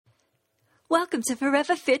Welcome to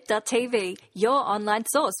ForeverFit.tv, your online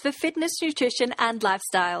source for fitness, nutrition and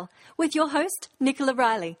lifestyle. With your host, Nicola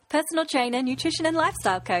Riley, personal trainer, nutrition and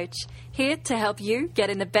lifestyle coach. Here to help you get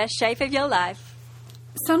in the best shape of your life.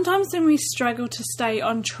 Sometimes when we struggle to stay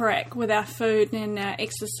on track with our food and our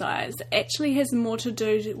exercise, it actually has more to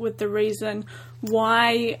do with the reason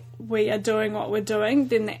why we are doing what we're doing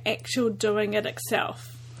than the actual doing it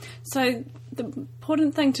itself. So the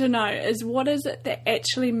important thing to know is, what is it that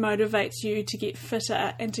actually motivates you to get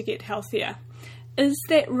fitter and to get healthier? Is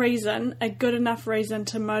that reason a good enough reason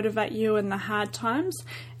to motivate you in the hard times?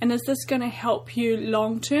 And is this going to help you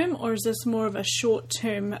long term, or is this more of a short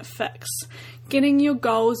term fix? Getting your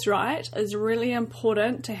goals right is really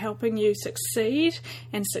important to helping you succeed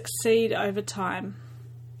and succeed over time.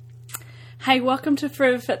 Hey, welcome to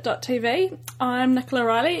ForeverFit.tv. I'm Nicola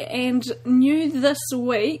Riley, and new this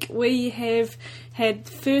week we have had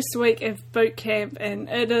first week of boot camp, and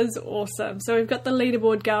it is awesome. So we've got the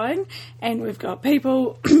leaderboard going, and we've got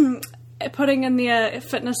people putting in their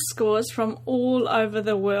fitness scores from all over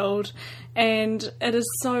the world, and it is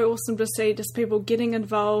so awesome to see just people getting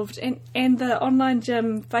involved, and the online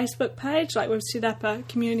gym Facebook page, like we've set up a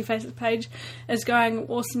community Facebook page, is going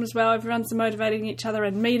awesome as well. Everyone's motivating each other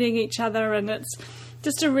and meeting each other, and it's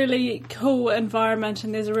just a really cool environment,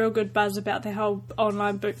 and there's a real good buzz about the whole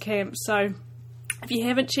online boot camp. So if you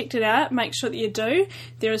haven't checked it out, make sure that you do.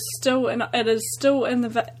 It is still in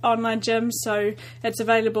the online gym, so it's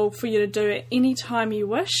available for you to do it any time you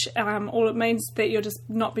wish. All it means that you'll just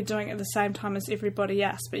not be doing it at the same time as everybody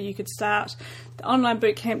else, but you could start the online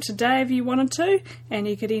boot camp today if you wanted to, and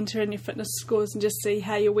you could enter in your fitness scores and just see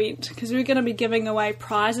how you went, because we're going to be giving away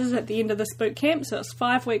prizes at the end of this boot camp. So it's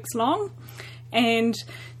 5 weeks long, and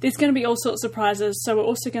there's going to be all sorts of prizes. So we're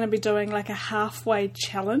also going to be doing like a halfway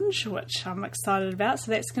challenge, which I'm excited about.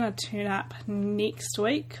 So that's going to turn up next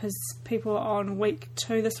week, because people are on week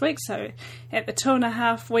 2 this week. So at the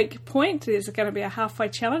 2.5 week point, there's going to be a halfway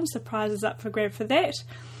challenge. The prize is up for grab for that.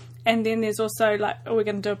 And then there's also, we're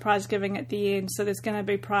going to do a prize giving at the end. So there's going to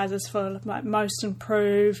be prizes for like most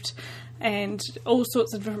improved and all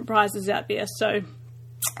sorts of different prizes out there. So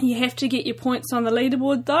you have to get your points on the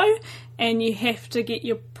leaderboard though, and you have to get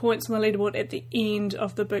your points on the leaderboard at the end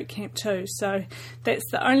of the boot camp too. So that's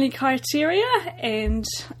the only criteria, and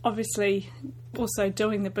obviously also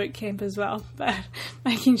doing the boot camp as well, but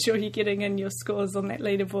making sure you're getting in your scores on that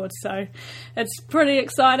leaderboard. So it's pretty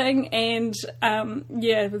exciting, and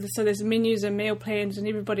so there's menus and meal plans, and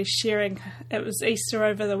everybody's sharing. It was Easter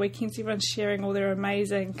over the weekend, so everyone's sharing all their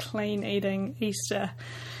amazing clean eating Easter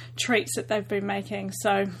treats that they've been making.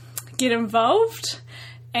 So get involved.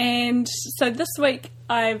 And so this week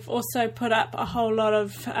I've also put up a whole lot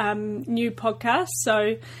of new podcasts.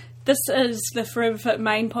 So this is the Forever Fit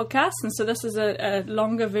main podcast, and so this is a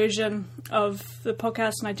longer version of the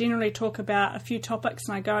podcast, and I generally talk about a few topics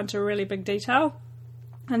and I go into really big detail.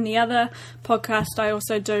 And the other podcast I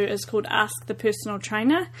also do is called Ask the Personal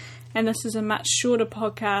Trainer, and this is a much shorter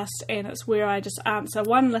podcast, and it's where I just answer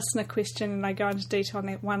one listener question and I go into detail on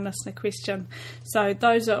that one listener question. So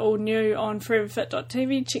those are all new on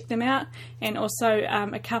ForeverFit.tv, check them out, and also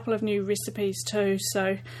a couple of new recipes too.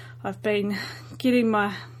 So I've been getting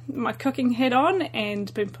my cooking hat on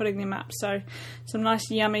and been putting them up. So some nice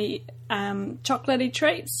yummy chocolatey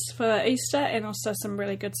treats for Easter, and also some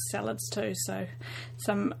really good salads too. So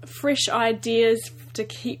some fresh ideas to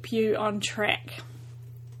keep you on track.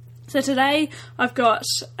 So today I've got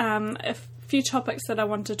a few topics that I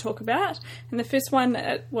want to talk about, and the first one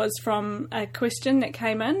was from a question that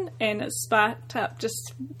came in, and it sparked up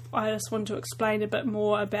I just want to explain a bit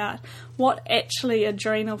more about what actually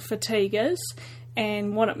adrenal fatigue is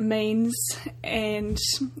and what it means, and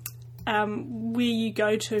where you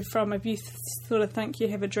go to from if you sort of think you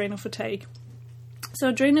have adrenal fatigue. So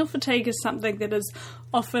adrenal fatigue is something that is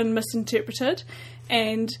often misinterpreted,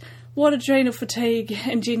 and what adrenal fatigue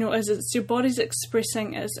in general is, it's your body's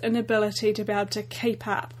expressing its inability to be able to keep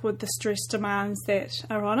up with the stress demands that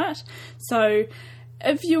are on it. So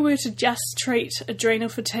if you were to just treat adrenal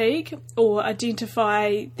fatigue, or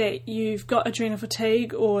identify that you've got adrenal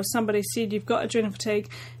fatigue, or somebody said you've got adrenal fatigue,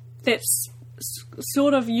 that's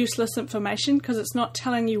sort of useless information, because it's not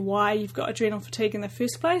telling you why you've got adrenal fatigue in the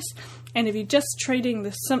first place. And if you're just treating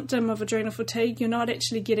the symptom of adrenal fatigue, you're not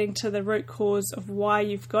actually getting to the root cause of why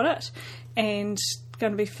you've got it and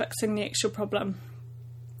going to be fixing the actual problem.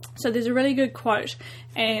 So there's a really good quote,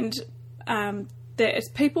 and that it's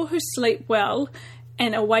people who sleep well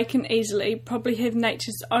and awaken easily probably have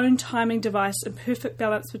nature's own timing device in perfect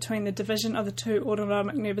balance between the division of the two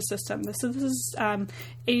autonomic nervous system. This is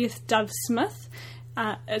Edith Dove Smith,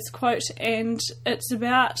 its quote, and it's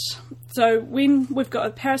about, so when we've got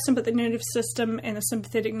a parasympathetic nervous system and a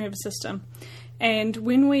sympathetic nervous system, and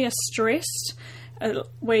when we are stressed,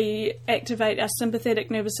 we activate our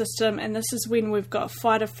sympathetic nervous system, and this is when we've got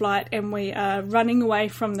fight or flight and we are running away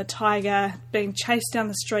from the tiger, being chased down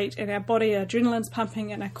the street, and our body, our adrenaline's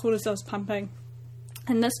pumping and our cortisol's pumping.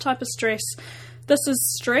 And this type of stress, this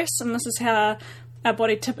is stress, and this is how our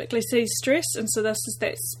body typically sees stress, and so this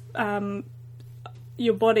is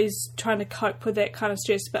your body's trying to cope with that kind of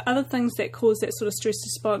stress. But other things that cause that sort of stress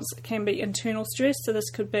response can be internal stress, so this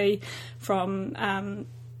could be from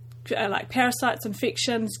like parasites,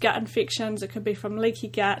 infections, gut infections, it could be from leaky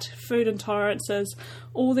gut, food intolerances.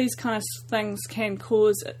 All these kind of things can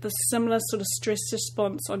cause the similar sort of stress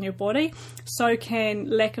response on your body. So can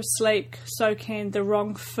lack of sleep, so can the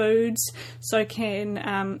wrong foods, so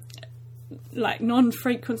can like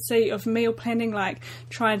non-frequency of meal planning, like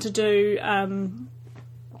trying to do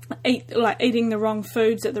eating the wrong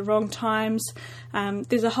foods at the wrong times.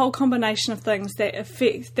 There's a whole combination of things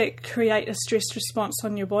that create a stress response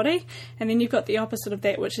on your body. And then you've got the opposite of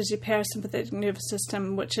that, which is your parasympathetic nervous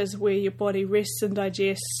system, which is where your body rests and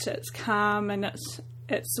digests. It's calm, and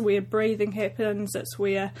it's where breathing happens. It's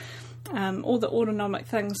where all the autonomic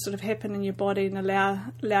things sort of happen in your body and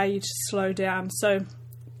allow you to slow down. So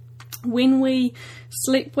when we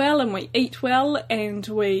sleep well and we eat well and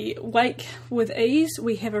we wake with ease,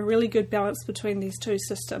 we have a really good balance between these two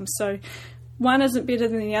systems. So one isn't better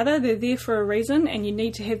than the other. They're there for a reason, and you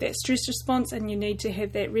need to have that stress response and you need to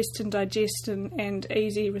have that rest and digest and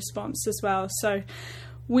easy response as well. So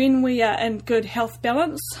when we are in good health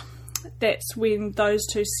balance, that's when those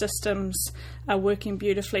two systems are working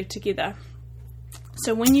beautifully together.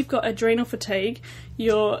 So when you've got adrenal fatigue,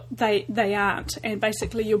 they aren't, and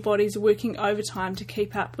basically your body's working overtime to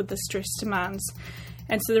keep up with the stress demands.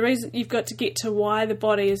 And so the reason you've got to get to why the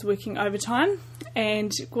body is working overtime,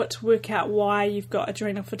 and you've got to work out why you've got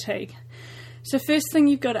adrenal fatigue. So first thing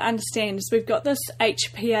you've got to understand is we've got this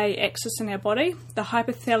HPA axis in our body, the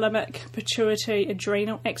hypothalamic pituitary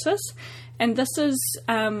adrenal axis, and this is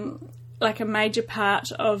like a major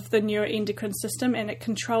part of the neuroendocrine system, and it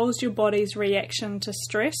controls your body's reaction to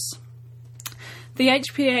stress. The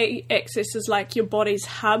HPA axis is like your body's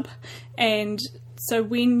hub, and so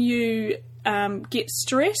when you get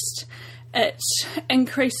stressed, it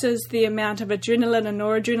increases the amount of adrenaline and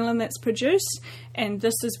noradrenaline that's produced, and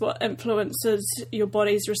this is what influences your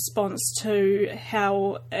body's response to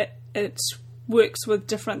how it works with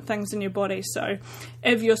different things in your body. So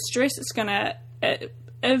if you're stressed, it's going to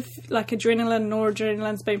if like adrenaline and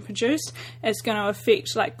noradrenaline's being produced, it's going to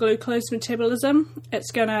affect like glucose metabolism.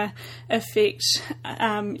 It's going to affect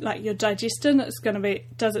like your digestion. It's going to be,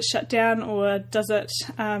 does it shut down, or does it,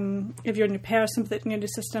 if you're in your parasympathetic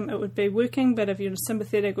nervous system, it would be working, but if you're in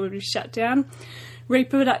sympathetic, it would be shut down.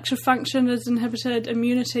 Reproductive function is inhibited,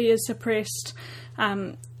 immunity is suppressed.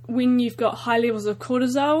 When you've got high levels of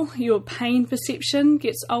cortisol, your pain perception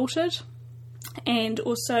gets altered. And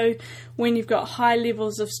also when you've got high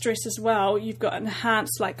levels of stress as well, you've got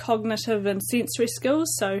enhanced like cognitive and sensory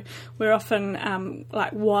skills. So we're often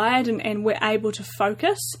like wired and we're able to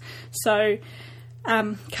focus. So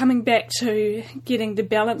coming back to getting the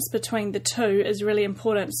balance between the two is really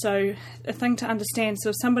important. So a thing to understand,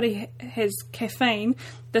 so if somebody has caffeine,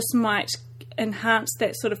 this might enhance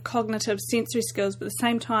that sort of cognitive sensory skills, but at the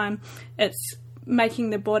same time it's making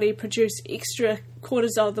the body produce extra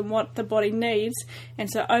cortisol than what the body needs. And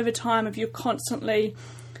so over time, if you're constantly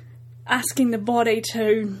asking the body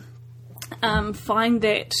to find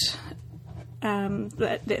that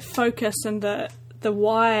focus and the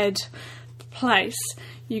wired place,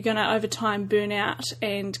 you're going to over time burn out,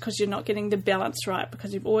 and because you're not getting the balance right,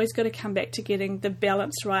 because you've always got to come back to getting the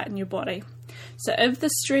balance right in your body. So if the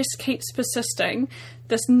stress keeps persisting,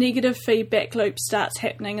 this negative feedback loop starts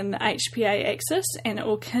happening in the HPA axis, and it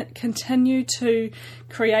will continue to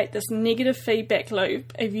create this negative feedback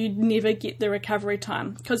loop if you never get the recovery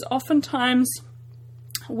time. Because oftentimes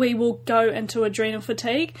we will go into adrenal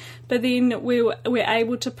fatigue, but then we're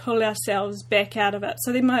able to pull ourselves back out of it.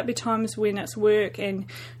 So there might be times when it's work and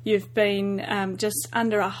you've been just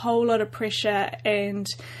under a whole lot of pressure, and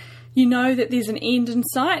you know that there's an end in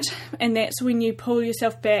sight, and that's when you pull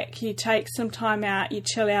yourself back, you take some time out, you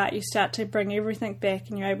chill out, you start to bring everything back,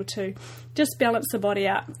 and you're able to just balance the body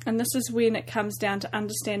out. And this is when it comes down to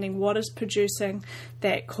understanding what is producing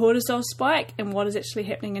that cortisol spike and what is actually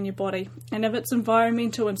happening in your body. And if it's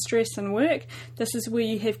environmental and stress and work, this is where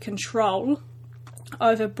you have control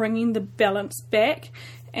over bringing the balance back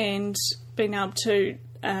and being able to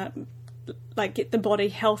get the body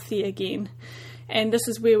healthy again. And this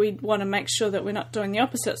is where we want to make sure that we're not doing the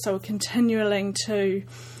opposite. So we're continuing to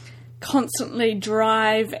constantly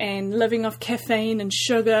drive and living off caffeine and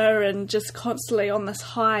sugar and just constantly on this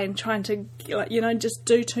high and trying to, just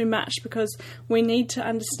do too much, because we need to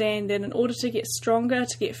understand that in order to get stronger,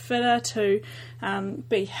 to get fitter, to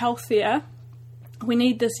be healthier, we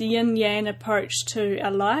need this yin-yang approach to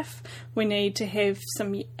our life. We need to have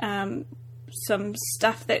some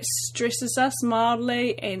stuff that stresses us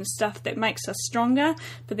mildly and stuff that makes us stronger,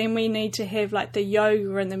 but then we need to have like the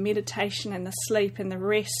yoga and the meditation and the sleep and the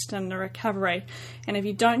rest and the recovery. And if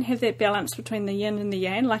you don't have that balance between the yin and the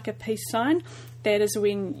yang, like a peace sign, that is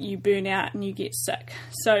when you burn out and you get sick.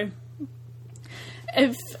 So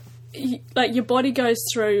if your body goes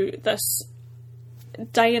through this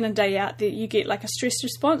day in and day out, that you get like a stress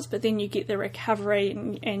response, but then you get the recovery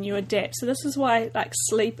and you adapt. So this is why like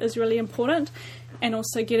sleep is really important, and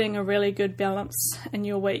also getting a really good balance in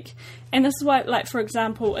your week. And this is why, like, for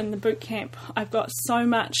example, in the boot camp, I've got so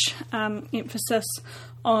much emphasis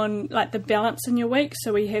on like the balance in your week.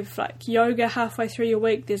 So we have like yoga halfway through your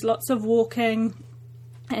week, there's lots of walking,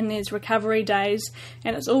 and there's recovery days,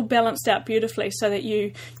 and it's all balanced out beautifully so that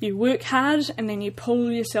you work hard and then you pull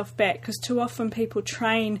yourself back, because too often people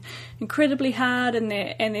train incredibly hard and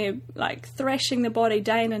they're like thrashing the body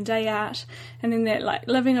day in and day out, and then they're like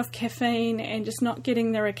living off caffeine and just not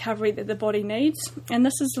getting the recovery that the body needs. And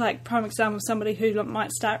this is like prime example of somebody who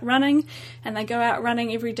might start running, and they go out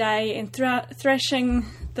running every day and thrashing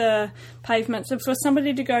the pavements. And for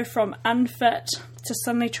somebody to go from unfit to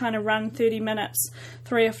suddenly trying to run 30 minutes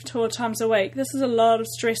 3 or 4 times a week, this is a lot of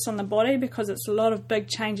stress on the body, because it's a lot of big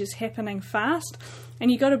changes happening fast,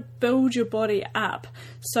 and you got to build your body up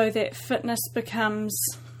so that fitness becomes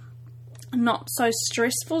not so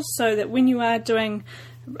stressful, so that when you are doing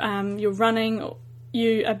your running,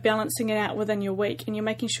 you are balancing it out within your week, and you're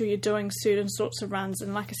making sure you're doing certain sorts of runs.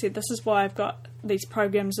 And like I said, this is why I've got these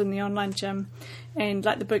programs in the online gym, and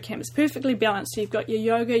like the boot camp is perfectly balanced. So you've got your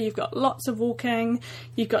yoga, you've got lots of walking,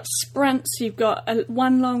 you've got sprints, you've got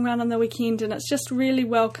one long run on the weekend, and it's just really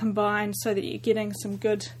well combined so that you're getting some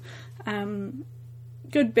good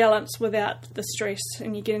balance without the stress,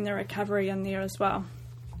 and you're getting the recovery in there as well.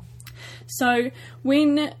 So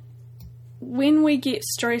when we get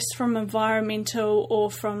stress from environmental or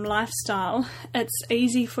from lifestyle, it's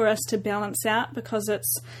easy for us to balance out, because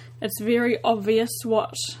it's very obvious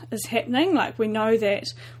what is happening. Like, we know that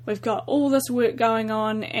we've got all this work going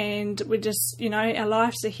on, and we just, our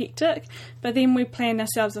lives are hectic, but then we plan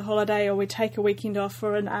ourselves a holiday, or we take a weekend off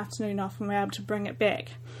or an afternoon off, and we're able to bring it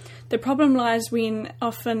back. The problem lies when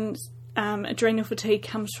often adrenal fatigue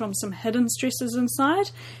comes from some hidden stresses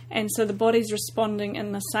inside, and so the body's responding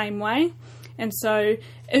in the same way. And so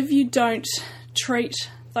if you don't treat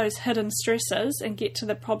those hidden stresses and get to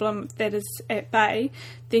the problem that is at bay,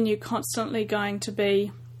 then you're constantly going to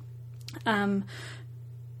be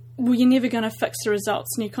you're never going to fix the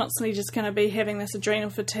results, and you're constantly just going to be having this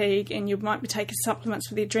adrenal fatigue, and you might be taking supplements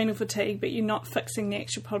for the adrenal fatigue, but you're not fixing the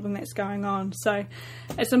actual problem that's going on. So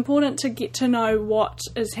it's important to get to know what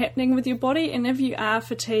is happening with your body, and if you are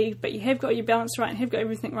fatigued but you have got your balance right and have got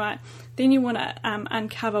everything right, then you want to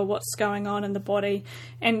uncover what's going on in the body,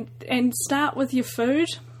 and start with your food.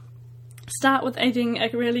 Start with eating a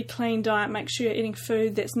really clean diet. Make sure you're eating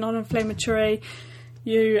food that's non-inflammatory.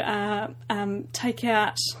 You take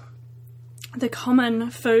out the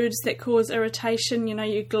common foods that cause irritation,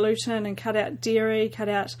 your gluten, and cut out dairy, cut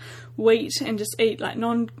out wheat, and just eat like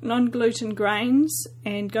non-gluten grains,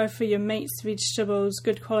 and go for your meats, vegetables,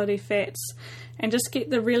 good quality fats, and just get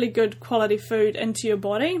the really good quality food into your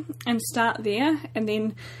body, and start there. And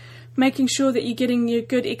then making sure that you're getting your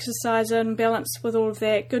good exercise and balance with all of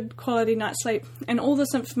that, good quality night's sleep. And all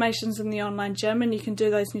this information's in the online gym, and you can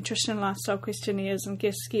do those nutrition and lifestyle questionnaires and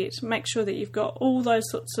get. Make sure that you've got all those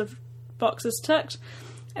sorts of boxes ticked,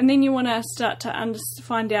 and then you want to start to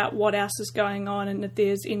find out what else is going on, and if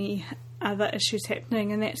there's any other issues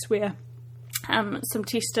happening, and that's where some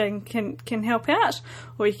testing can help out,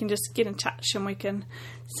 or you can just get in touch and we can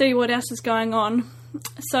see what else is going on.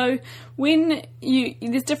 So when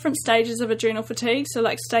there's different stages of adrenal fatigue, so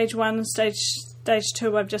like stage 1 and stage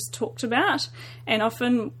 2 I've just talked about, and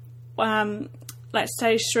often like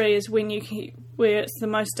stage 3 is where it's the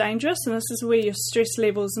most dangerous, and this is where your stress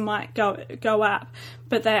levels might go up,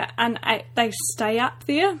 but they stay up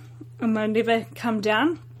there and they'll never come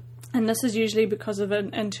down. And this is usually because of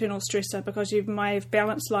an internal stressor, because you may have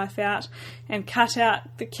balanced life out and cut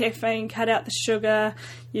out the caffeine, cut out the sugar,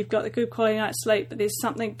 you've got the good quality night's sleep, but there's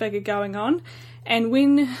something bigger going on. And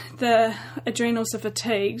when the adrenals are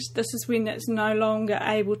fatigued, this is when it's no longer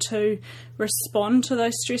able to respond to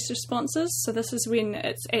those stress responses. So this is when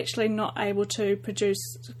it's actually not able to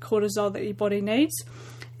produce cortisol that your body needs.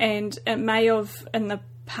 And it may have, in the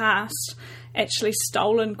past, actually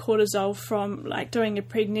stolen cortisol from, like, doing a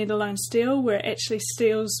pregnenolone steal, where it actually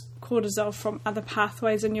steals cortisol from other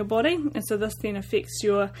pathways in your body, and so this then affects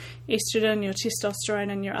your estrogen, your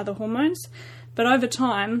testosterone, and your other hormones. But over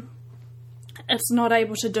time, it's not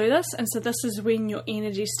able to do this, and so this is when your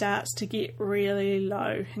energy starts to get really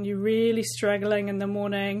low and you're really struggling in the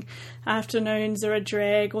morning. Afternoons are a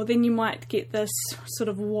drag, or then you might get this sort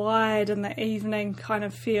of wide in the evening kind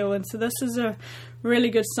of feel, and so this is a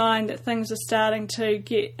really good sign that things are starting to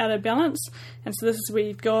get out of balance. And so this is where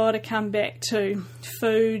you've got to come back to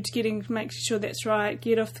food, making sure that's right,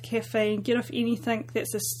 get off the caffeine, get off anything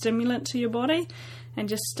that's a stimulant to your body, and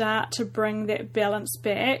just start to bring that balance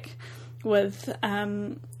back with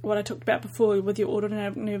what I talked about before with your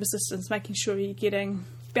autonomic nervous system, making sure you're getting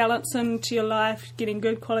balance into your life, getting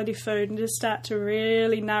good quality food, and just start to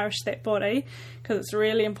really nourish that body, because it's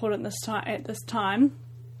really important at this time,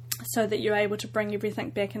 so that you're able to bring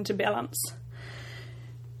everything back into balance.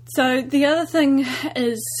 So the other thing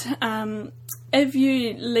is, if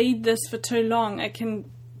you lead this for too long, it can,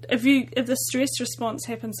 if the stress response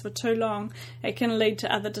happens for too long, it can lead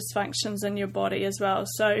to other dysfunctions in your body as well.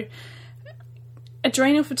 So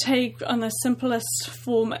adrenal fatigue, on the simplest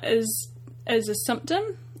form, is a symptom,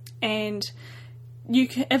 and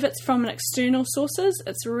if it's from external sources,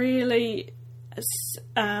 it's really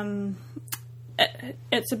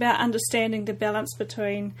it's about understanding the balance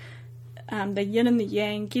between the yin and the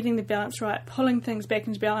yang, getting the balance right, pulling things back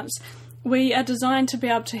into balance. We are designed to be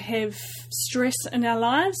able to have stress in our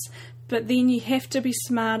lives, but then you have to be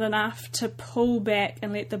smart enough to pull back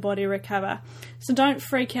and let the body recover. So don't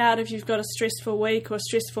freak out if you've got a stressful week or a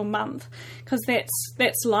stressful month, because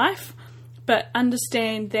that's life. But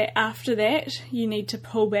understand that after that, you need to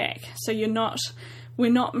pull back. So we're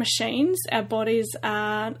not machines. Our bodies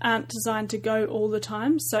aren't designed to go all the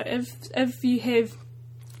time. So if you have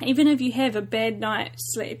a bad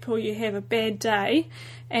night's sleep, or you have a bad day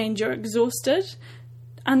and you're exhausted,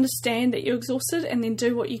 understand that you're exhausted, and then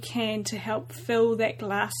do what you can to help fill that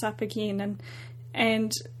glass up again.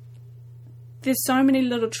 And there's so many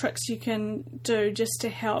little tricks you can do just to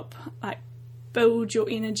help, like, build your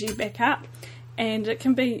energy back up. And it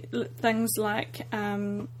can be things like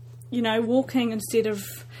walking instead of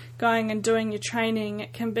going and doing your training.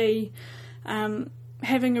 It can be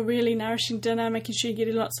having a really nourishing dinner, making sure you're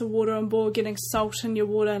getting lots of water on board, getting salt in your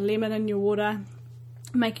water, lemon in your water,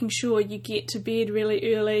 making sure you get to bed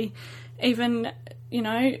really early. Even,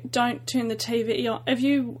 don't turn the TV on. If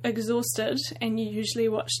you're exhausted and you usually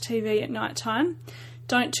watch TV at night time,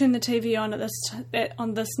 don't turn the TV on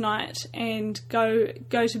on this night, and go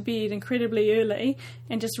to bed incredibly early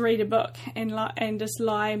and just read a book and just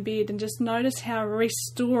lie in bed and just notice how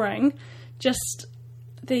restoring just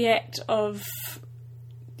the act of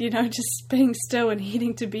just being still and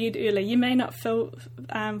heading to bed early. You may not fall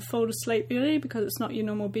to sleep early because it's not your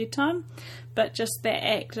normal bedtime, but just that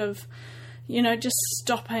act of just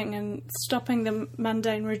stopping the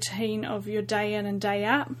mundane routine of your day in and day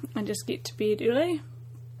out, and just get to bed early.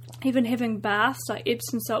 Even having baths, like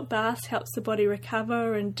Epsom salt baths, helps the body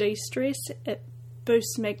recover and de-stress. It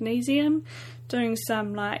boosts magnesium. Doing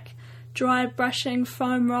some dry brushing,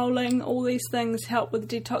 foam rolling, all these things help with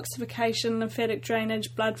detoxification, lymphatic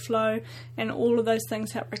drainage, blood flow, and all of those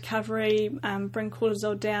things help recovery, bring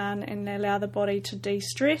cortisol down, and allow the body to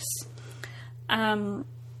de-stress. Chamomile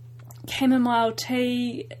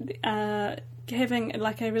tea, having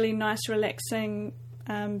a really nice relaxing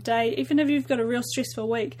day. Even if you've got a real stressful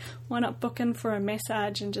week, why not book in for a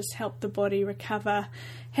massage and just help the body recover?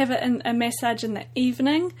 Have a massage in the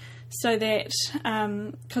evening, so that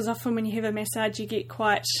because often when you have a massage you get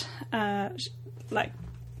quite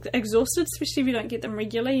exhausted, especially if you don't get them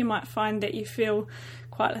regularly. You might find that you feel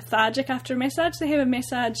quite lethargic after a massage. So have a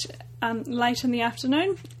massage late in the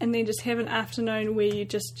afternoon, and then just have an afternoon where you're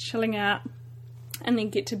just chilling out, and then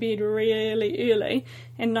get to bed really early,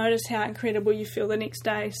 and notice how incredible you feel the next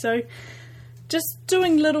day. So just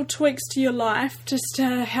doing little tweaks to your life just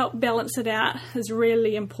to help balance it out is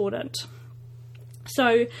really important.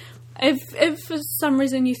 So If for some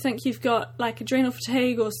reason you think you've got like adrenal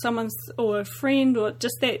fatigue, or a friend, or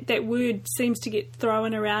just that word seems to get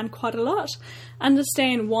thrown around quite a lot,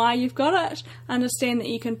 understand why you've got it, understand that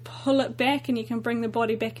you can pull it back and you can bring the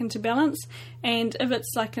body back into balance. And if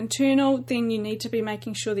it's like internal, then you need to be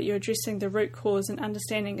making sure that you're addressing the root cause and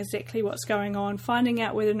understanding exactly what's going on, finding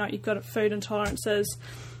out whether or not you've got food intolerances,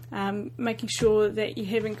 making sure that you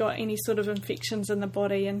haven't got any sort of infections in the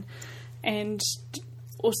body, and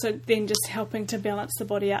also then just helping to balance the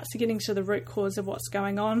body out, so getting to the root cause of what's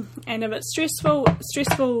going on. And if it's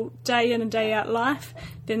stressful day in and day out life,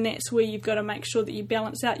 then that's where you've got to make sure that you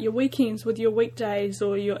balance out your weekends with your weekdays,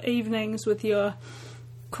 or your evenings with your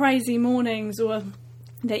crazy mornings, or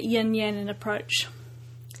that yin-yang approach.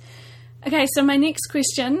 Okay, so my next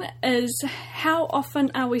question is, how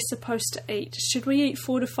often are we supposed to eat? Should we eat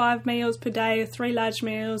 4 to 5 meals per day, or 3 large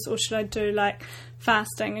meals, or should I do like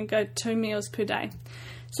fasting and go 2 meals per day?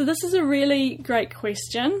 So this is a really great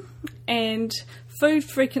question, and food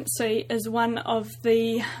frequency is one of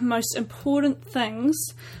the most important things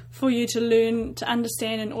for you to learn to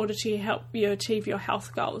understand in order to help you achieve your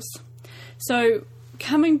health goals. So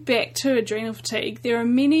coming back to adrenal fatigue, there are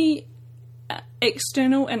many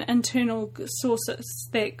external and internal sources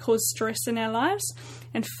that cause stress in our lives,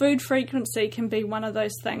 and food frequency can be one of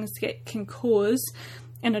those things that can cause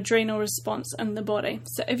an adrenal response in the body.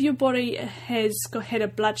 So if your body has had a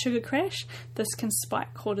blood sugar crash, this can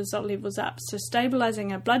spike cortisol levels up. So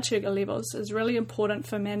stabilizing our blood sugar levels is really important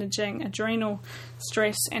for managing adrenal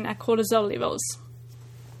stress and our cortisol levels.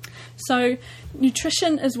 So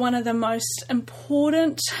nutrition is one of the most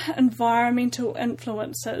important environmental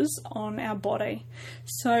influences on our body.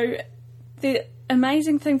 So the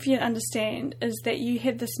amazing thing for you to understand is that you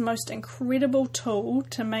have this most incredible tool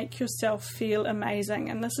to make yourself feel amazing,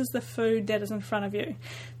 and this is the food that is in front of you.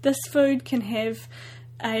 This food can have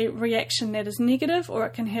a reaction that is negative, or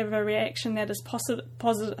it can have a reaction that is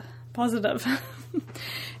positive.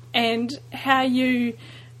 And how you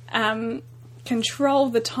control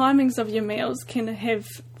the timings of your meals can have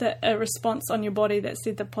a response on your body that's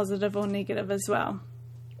either positive or negative as well.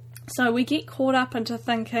 So we get caught up into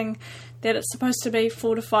thinking that it's supposed to be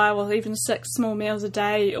 4 to 5 or even 6 small meals a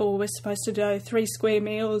day, or we're supposed to do 3 square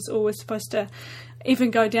meals, or we're supposed to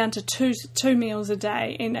even go down to two meals a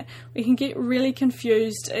day. And we can get really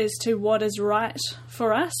confused as to what is right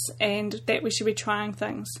for us, and that we should be trying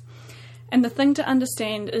things. And the thing to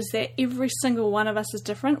understand is that every single one of us is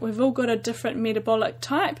different. We've all got a different metabolic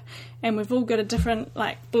type, and we've all got a different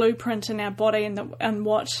blueprint in our body and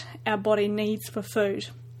what our body needs for food.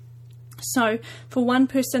 So for one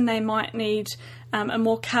person, they might need a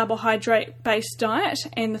more carbohydrate-based diet,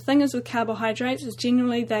 and the thing is with carbohydrates is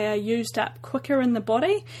generally they are used up quicker in the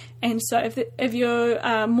body, and so if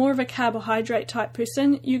you're more of a carbohydrate type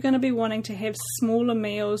person, you're going to be wanting to have smaller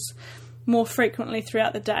meals more frequently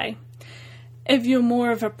throughout the day. If you're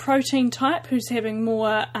more of a protein type who's having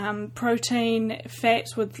more protein,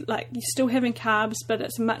 fats with you're still having carbs, but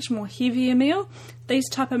it's a much more heavier meal, these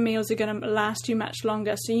type of meals are going to last you much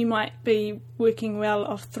longer. So you might be working well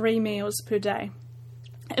off 3 meals per day.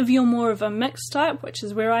 If you're more of a mixed type, which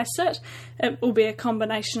is where I sit, it will be a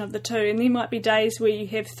combination of the two. And there might be days where you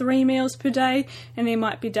have 3 meals per day, and there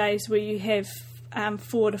might be days where you have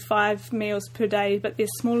 4 to 5 meals per day, but they're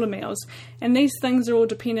smaller meals. And these things are all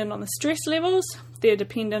dependent on the stress levels, they're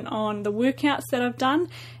dependent on the workouts that I've done,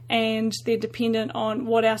 and they're dependent on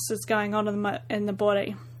what else is going on in the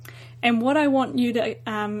body. And what I want you to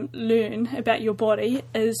learn about your body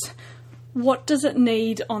is, what does it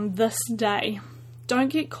need on this day? Don't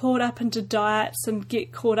get caught up into diets and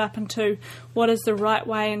get caught up into what is the right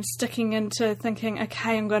way and sticking into thinking,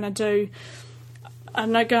 okay, I'm going to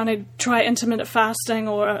try intermittent fasting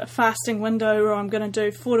or a fasting window, or I'm going to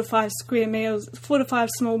do 4 to 5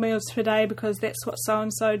 small meals per day because that's what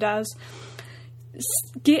so-and-so does.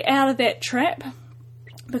 Get out of that trap,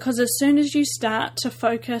 because as soon as you start to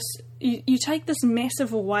focus, you take this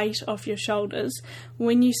massive weight off your shoulders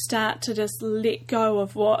when you start to just let go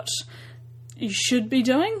of what you should be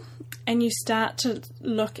doing, and you start to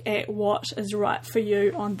look at what is right for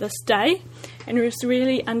you on this day, and just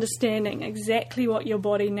really understanding exactly what your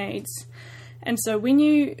body needs. And so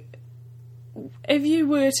if you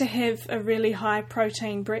were to have a really high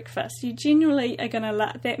protein breakfast, you generally are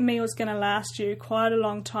that meal is going to last you quite a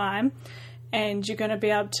long time, and you're going to be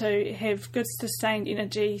able to have good sustained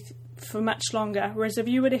energy for much longer. Whereas if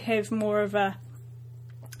you were to have more of a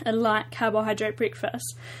light carbohydrate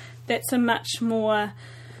breakfast, that's a much more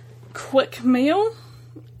quick meal,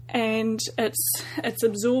 and it's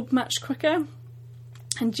absorbed much quicker.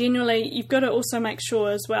 And generally, you've got to also make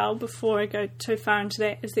sure as well, before I go too far into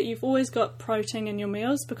that, is that you've always got protein in your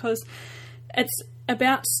meals, because it's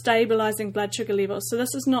about stabilising blood sugar levels. So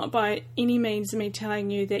this is not by any means me telling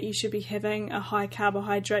you that you should be having a high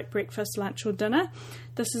carbohydrate breakfast, lunch or dinner.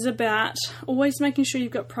 This is about always making sure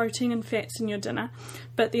you've got protein and fats in your dinner,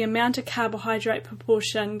 but the amount of carbohydrate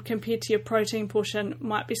proportion compared to your protein portion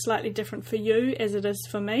might be slightly different for you as it is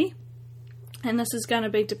for me. And this is going to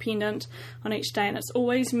be dependent on each day, and it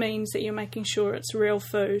always means that you're making sure it's real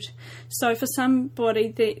food. So for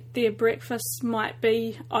somebody, their breakfast might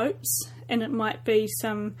be oats, and it might be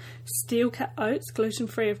some steel cut oats,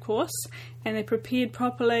 gluten-free of course, and they're prepared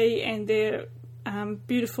properly, and they're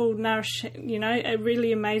beautiful, nourishing, a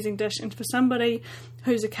really amazing dish. And for somebody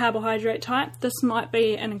who's a carbohydrate type, this might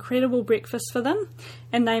be an incredible breakfast for them,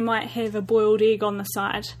 and they might have a boiled egg on the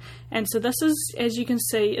side. And so this is, as you can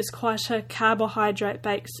see, is quite a carbohydrate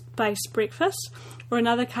based breakfast. Or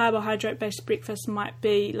another carbohydrate based breakfast might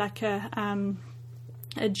be like a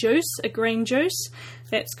juice, a green juice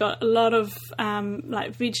that's got a lot of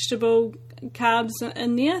like vegetable carbs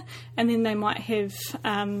in there, and then they might have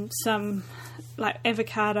some like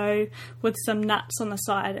avocado with some nuts on the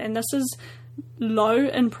side, and this is low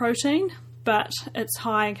in protein but it's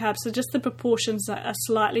high in carbs, so just the proportions are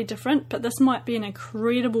slightly different. But this might be an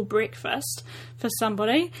incredible breakfast for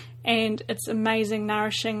somebody, and it's amazing,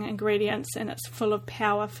 nourishing ingredients, and it's full of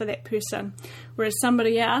power for that person. Whereas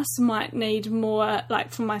somebody else might need more,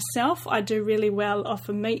 like for myself, I do really well off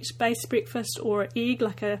a meat-based breakfast or an egg,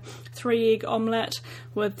 like a 3-egg omelette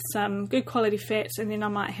with some good quality fats, and then I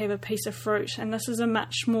might have a piece of fruit. And this is a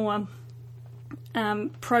much more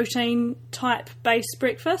protein type based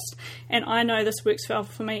breakfast, and I know this works well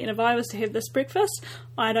for me. And if I was to have this breakfast,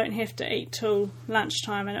 I don't have to eat till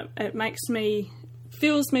lunchtime, and it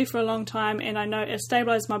fuels me for a long time, and I know it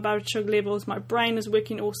stabilises my blood sugar levels, my brain is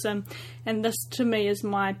working awesome, and this to me is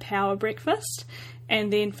my power breakfast.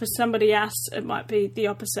 And then for somebody else it might be the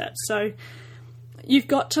opposite. So you've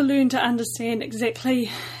got to learn to understand exactly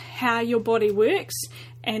how your body works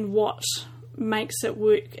and what makes it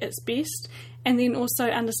work its best. And then also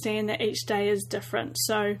understand that each day is different.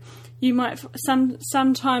 So you might,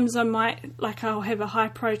 sometimes I'll have a high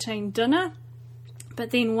protein dinner,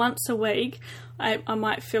 but then once a week I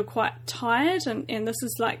might feel quite tired, and this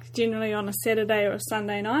is like generally on a Saturday or a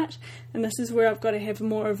Sunday night, and this is where I've got to have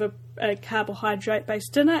more of a carbohydrate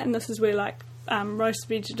based dinner, and this is where like roast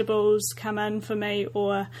vegetables come in for me,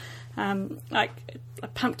 or like a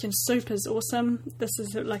pumpkin soup is awesome. This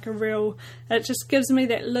is like it just gives me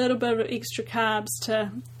that little bit of extra carbs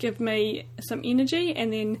to give me some energy,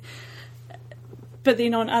 but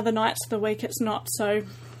then on other nights of the week it's not, so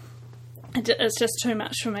it's just too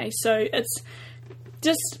much for me. So it's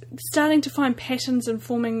just starting to find patterns and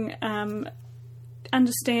forming,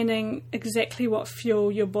 understanding exactly what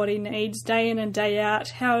fuel your body needs day in and day out.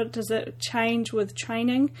 How does it change with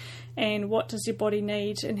training, and what does your body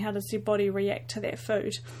need, and how does your body react to that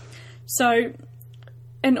food? So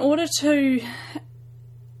in order to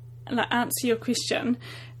answer your question,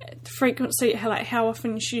 frequency, how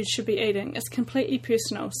often you should be eating, is completely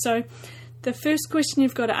personal. So the first question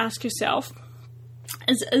you've got to ask yourself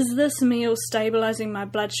is this meal stabilising my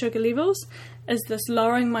blood sugar levels? Is this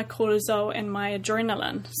lowering my cortisol and my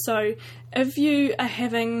adrenaline? So if you are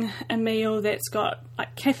having a meal that's got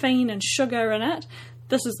like caffeine and sugar in it,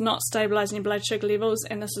 this is not stabilising your blood sugar levels,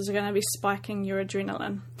 and this is going to be spiking your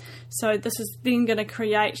adrenaline. So this is then going to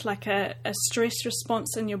create like a stress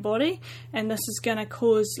response in your body, and this is going to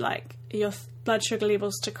cause like your blood sugar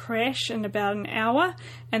levels to crash in about an hour,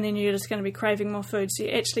 and then you're just going to be craving more food. So you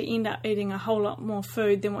actually end up eating a whole lot more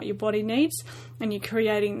food than what your body needs, and you're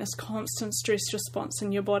creating this constant stress response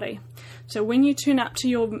in your body. So when you turn up to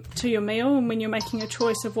your meal, and when you're making a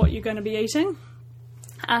choice of what you're going to be eating,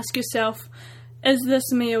 ask yourself, is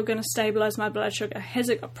this meal going to stabilise my blood sugar? Has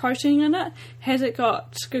it got protein in it? Has it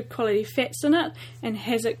got good quality fats in it? And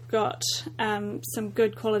has it got some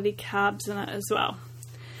good quality carbs in it as well?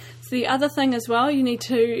 So the other thing as well you need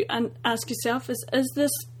to ask yourself is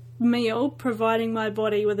this meal providing my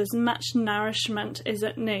body with as much nourishment as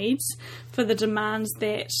it needs for the demands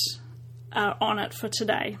that are on it for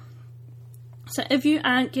today? So if you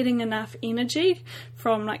aren't getting enough energy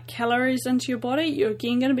from like calories into your body, you're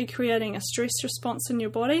again going to be creating a stress response in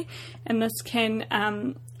your body, and this can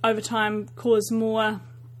over time cause more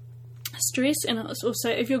stress. And it's also,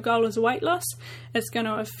 if your goal is weight loss, it's going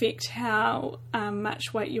to affect how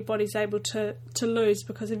much weight your body's able to lose,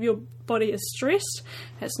 because if your body is stressed,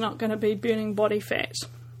 it's not going to be burning body fat.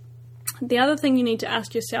 The other thing you need to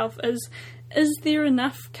ask yourself is is there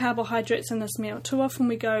enough carbohydrates in this meal? Too often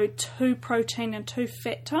we go too protein and too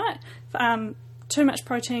fat type, too much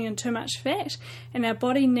protein and too much fat, and our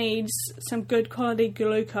body needs some good quality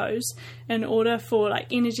glucose in order for like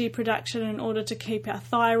energy production, in order to keep our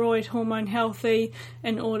thyroid hormone healthy,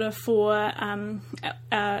 in order for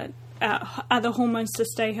our other hormones to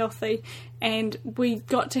stay healthy. And we've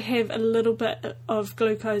got to have a little bit of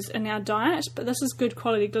glucose in our diet, but this is good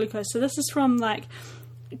quality glucose. So this is from like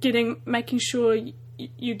making sure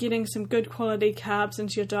you're getting some good quality carbs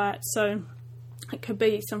into your diet. So it could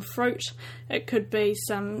be some fruit, it could be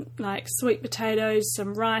some like sweet potatoes,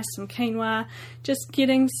 some rice, some quinoa. Just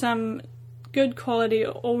getting some good quality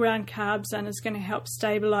all-round carbs in is going to help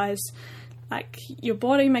stabilise like your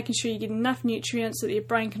body, making sure you get enough nutrients so that your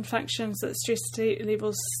brain can function, so that stress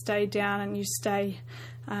levels stay down and you stay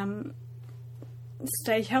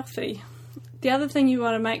healthy. The other thing you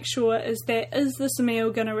want to make sure is this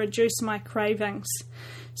meal going to reduce my cravings?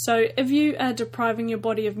 So if you are depriving your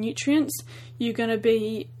body of nutrients, you're going to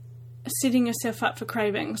be setting yourself up for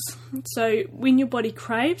cravings. So when your body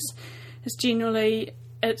craves,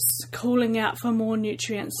 it's calling out for more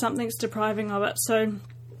nutrients. Something's depriving of it. So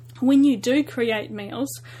when you do create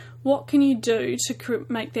meals, what can you do to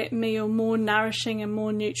make that meal more nourishing and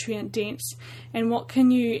more nutrient dense? And what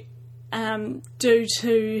can you do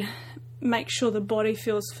to make sure the body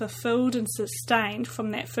feels fulfilled and sustained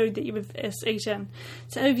from that food that you've eaten?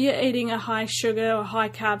 So if you're eating a high sugar or high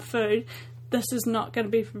carb food, this is not going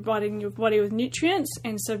to be providing your body with nutrients,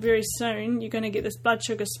 and so very soon you're going to get this blood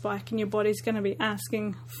sugar spike and your body's going to be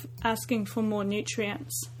asking for more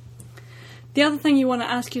nutrients. The other thing you want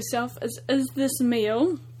to ask yourself is this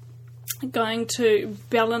meal going to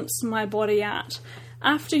balance my body out?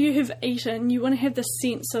 After you have eaten, you want to have this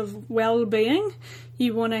sense of well-being.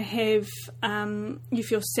 You want to have, you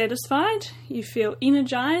feel satisfied, you feel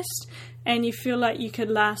energised, and you feel like you could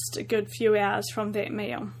last a good few hours from that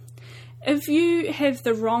meal. If you have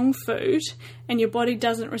the wrong food and your body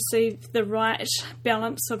doesn't receive the right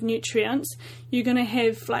balance of nutrients, you're going to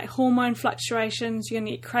have like hormone fluctuations, you're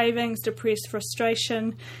going to get cravings, depressed,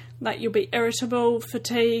 frustration, like you'll be irritable,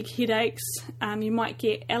 fatigue, headaches, you might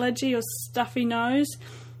get allergy or stuffy nose,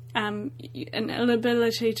 an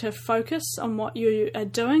inability to focus on what you are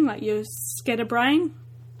doing, like your scatterbrain,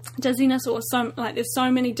 dizziness, or there's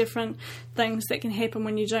so many different things that can happen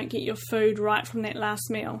when you don't get your food right from that last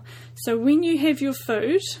meal. So when you have your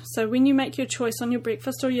food, so when you make your choice on your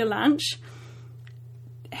breakfast or your lunch,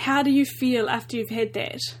 how do you feel after you've had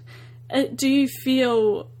that? Do you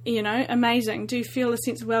feel, amazing? Do you feel a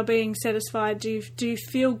sense of well-being, satisfied? Do you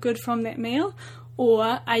feel good from that meal?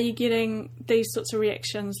 Or are you getting these sorts of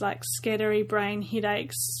reactions like scattery brain,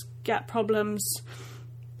 headaches, gut problems,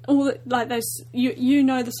 all like those? You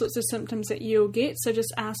know the sorts of symptoms that you'll get. So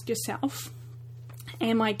just ask yourself,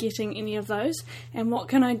 am I getting any of those? And what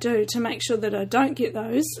can I do to make sure that I don't get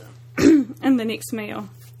those in the next meal?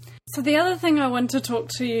 So the other thing I want to talk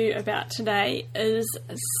to you about today is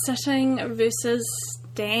sitting versus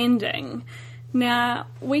standing. Now,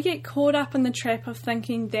 we get caught up in the trap of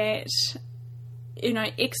thinking that,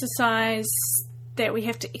 exercise, that we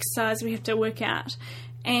have to exercise, we have to work out.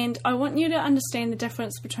 And I want you to understand the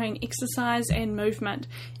difference between exercise and movement.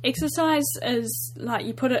 Exercise is like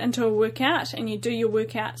you put it into a workout and you do your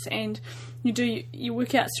workouts and you do your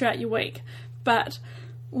workouts throughout your week. But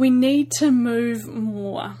we need to move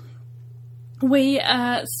more. We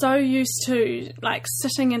are so used to like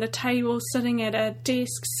sitting at a table, sitting at a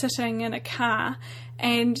desk, sitting in a car,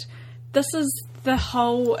 and this is our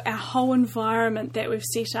whole environment that we've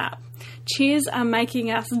set up. Chairs are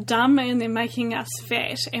making us dumb and they're making us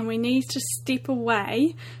fat, and we need to step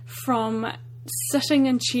away from sitting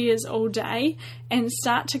in chairs all day and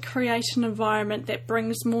start to create an environment that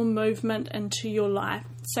brings more movement into your life.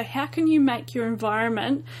 So how can you make your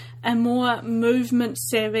environment a more movement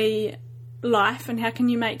savvy life, and how can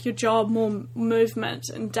you make your job more movement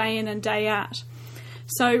and day in and day out?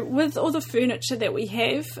 So with all the furniture that we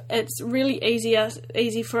have, it's really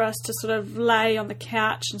easy for us to sort of lay on the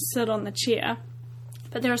couch and sit on the chair.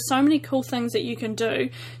 But there are so many cool things that you can do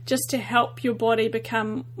just to help your body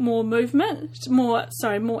become more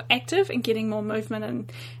active and getting more movement in.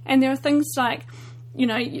 And there are things like,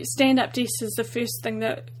 stand-up desk is the first thing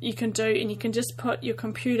that you can do, and you can just put your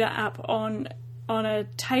computer up on a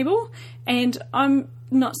table. And I'm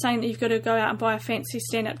not saying that you've got to go out and buy a fancy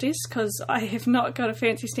stand-up desk, because I have not got a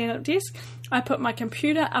fancy stand-up desk. I put my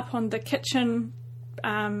computer up on the kitchen,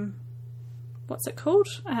 what's it called?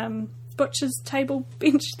 Butcher's table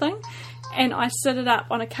bench thing, and I sit it up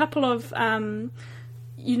on a couple of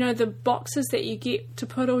the boxes that you get to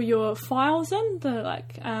put all your files in,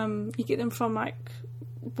 you get them from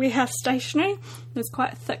Warehouse Stationery. There's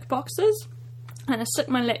quite thick boxes, and I stick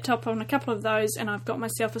my laptop on a couple of those, and I've got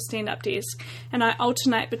myself a stand-up desk, and I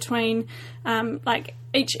alternate between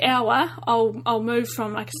each hour I'll move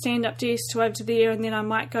from a stand-up desk to over to there, and then I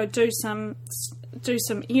might go do some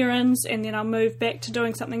errands, and then I'll move back to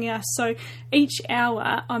doing something else. So each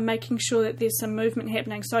hour I'm making sure that there's some movement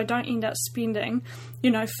happening, so I don't end up spending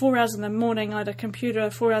 4 hours in the morning at a computer,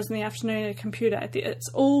 4 hours in the afternoon at a computer. It's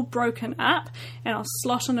all broken up, and I'll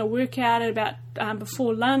slot in a workout at about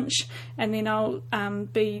before lunch, and then I'll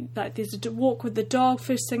there's a walk with the dog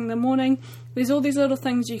first thing in the morning. There's all these little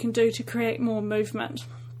things you can do to create more movement.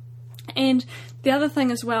 And the other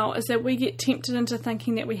thing as well is that we get tempted into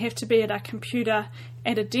thinking that we have to be at our computer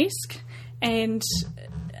at a desk, and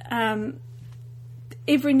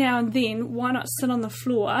every now and then, why not sit on the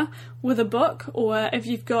floor with a book, or if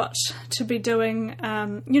you've got to be doing,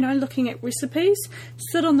 looking at recipes,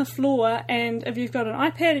 sit on the floor, and if you've got an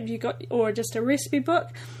iPad, or just a recipe book,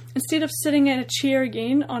 instead of sitting at a chair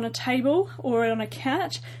again on a table or on a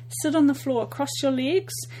couch, sit on the floor, cross your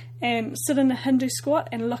legs, and sit in a Hindu squat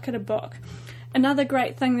and look at a book. Another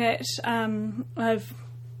great thing that I've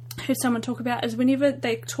heard someone talk about is whenever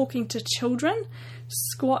they're talking to children,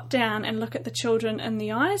 squat down and look at the children in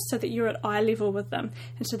the eyes so that you're at eye level with them,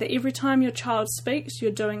 and so that every time your child speaks,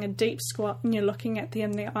 you're doing a deep squat and you're looking at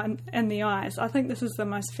them in the eyes. I think this is the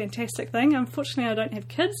most fantastic thing. Unfortunately, I don't have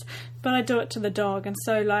kids, but I do it to the dog, and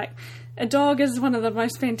so a dog is one of the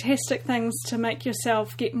most fantastic things to make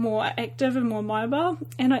yourself get more active and more mobile.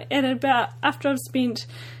 And after I've spent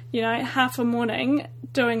half a morning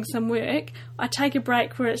doing some work, I take a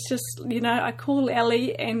break where it's just I call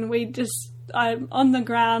Ellie, and I'm on the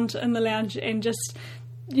ground in the lounge and just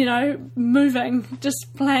moving, just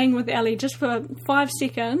playing with Ellie just for 5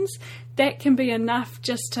 seconds. That can be enough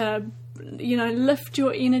just to lift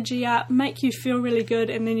your energy up, make you feel really good,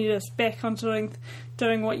 and then you're just back on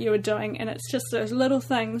doing what you were doing. And it's just those little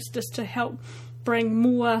things just to help bring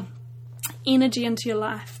more energy into your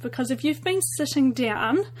life, because if you've been sitting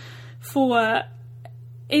down for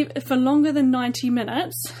longer than 90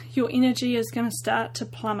 minutes, your energy is going to start to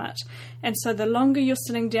plummet. And so the longer you're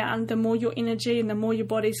sitting down, the more your energy and the more your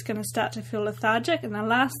body's going to start to feel lethargic, and the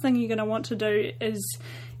last thing you're going to want to do is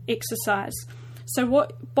exercise. So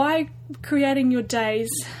by creating your days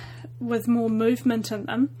with more movement in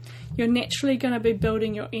them, you're naturally going to be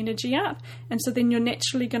building your energy up, and so then you're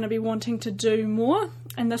naturally going to be wanting to do more,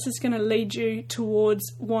 and this is going to lead you towards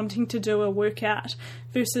wanting to do a workout.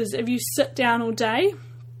 Versus if you sit down all day,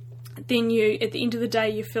 then at the end of the day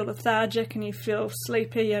you feel lethargic and you feel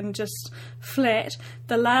sleepy and just flat.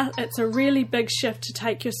 It's a really big shift to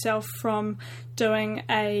take yourself from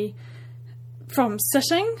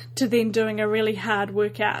sitting to then doing a really hard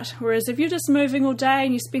workout. Whereas if you're just moving all day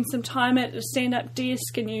and you spend some time at a stand-up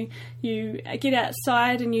desk and you get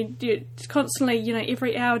outside and you're constantly,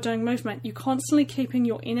 every hour doing movement, you're constantly keeping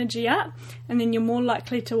your energy up, and then you're more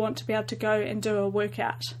likely to want to be able to go and do a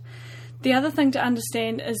workout. The other thing to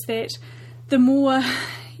understand is that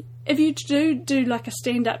if you do like a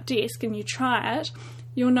stand-up desk and you try it,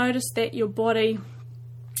 you'll notice that your body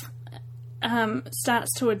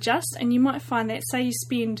starts to adjust, and you might find that, say you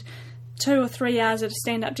spend 2 or 3 hours at a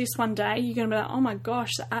stand-up desk one day, you're going to be like, oh my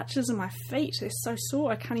gosh, the arches of my feet, they're so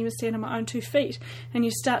sore, I can't even stand on my own 2 feet. And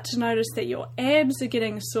you start to notice that your abs are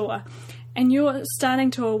getting sore, and you're starting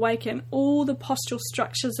to awaken all the postural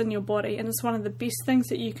structures in your body. And it's one of the best things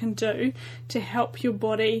that you can do to help your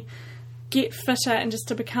body get fitter and just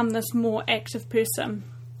to become this more active person.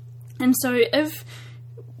 And so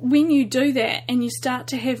when you do that and you start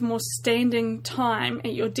to have more standing time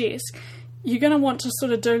at your desk, you're going to want to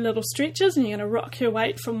sort of do little stretches, and you're going to rock your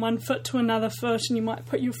weight from one foot to another foot, and you might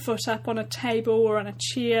put your foot up on a table or on a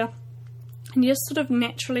chair, and you just sort of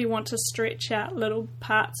naturally want to stretch out little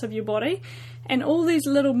parts of your body. And all these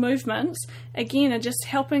little movements, again, are just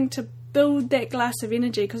helping to build that glass of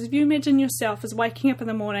energy. Because if you imagine yourself as waking up in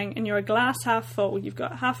the morning and you're a glass half full, you've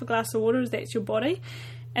got half a glass of water, that's your body,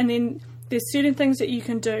 and then there's certain things that you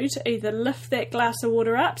can do to either lift that glass of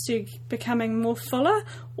water up so you're becoming more fuller,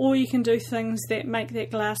 or you can do things that make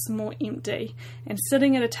that glass more empty. And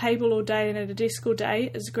sitting at a table all day and at a desk all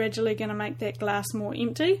day is gradually going to make that glass more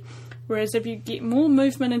empty. Whereas if you get more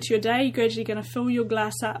movement into your day, you're gradually going to fill your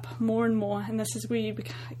glass up more and more. And this is where you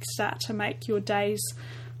start to make your days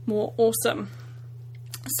more awesome.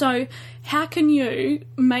 So how can you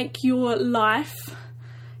make your life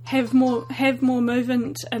have more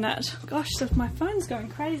movement in it? Gosh, my phone's going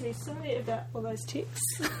crazy. Sorry about all those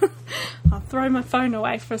texts. I'll throw my phone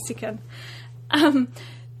away for a second.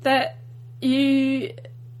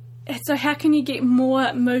 So how can you get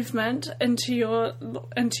more movement into your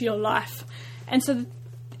life?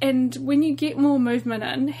 And when you get more movement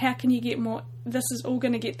in, how can you get more? This is all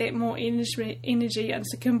going to get that more energy in.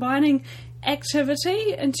 So combining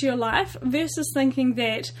activity into your life versus thinking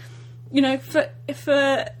that,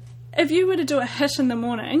 if you were to do a HIIT in the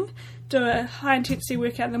morning, do a high intensity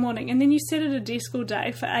workout in the morning, and then you sit at a desk all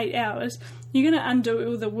day for 8 hours, you're going to undo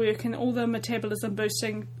all the work and all the metabolism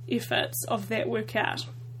boosting efforts of that workout.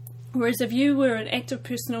 Whereas if you were an active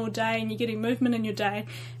person all day and you're getting movement in your day,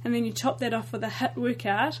 and then you top that off with a HIIT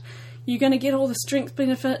workout, you're going to get all the strength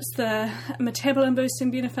benefits, the metabolism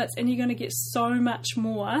boosting benefits, and you're going to get so much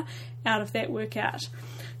more out of that workout.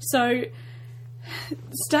 So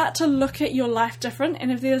start to look at your life different.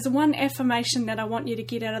 And if there's one affirmation that I want you to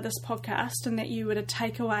get out of this podcast and that you were to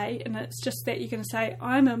take away, and it's just that you're going to say,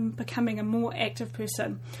 I'm becoming a more active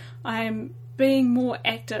person. I am being more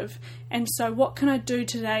active, and so what can I do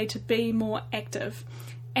today to be more active?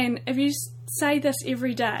 And if you say this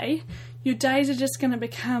every day, your days are just going to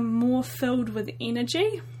become more filled with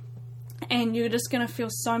energy, and you're just going to feel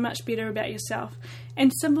so much better about yourself.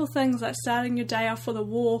 And simple things like starting your day off with a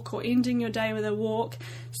walk, or ending your day with a walk,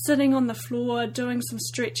 sitting on the floor, doing some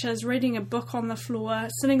stretches, reading a book on the floor,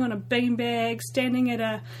 sitting on a beanbag, standing at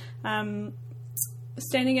a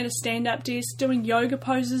stand-up desk, doing yoga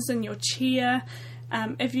poses in your chair.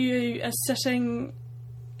 If you are sitting,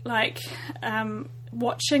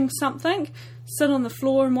 watching something, sit on the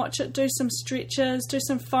floor and watch it, do some stretches, do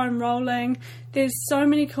some foam rolling. There's so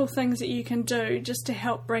many cool things that you can do just to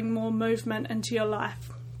help bring more movement into your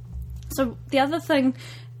life. So the other thing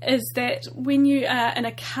is that when you are in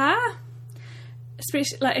a car,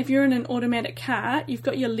 especially if you're in an automatic car, you've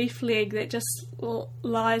got your left leg that just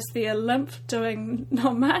lies there limp, doing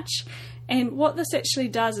not much. And what this actually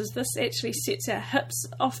does is this actually sets our hips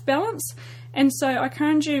off balance. And so I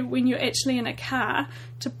encourage you, when you're actually in a car,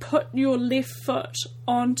 to put your left foot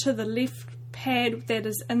onto the left pad that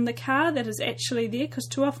is in the car, that is actually there, because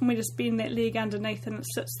too often we just bend that leg underneath and it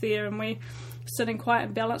sits there and we're sitting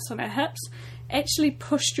quite imbalanced on our hips. Actually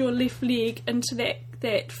push your left leg into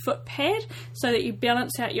that foot pad so that you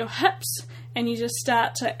balance out your hips, and you just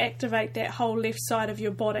start to activate that whole left side of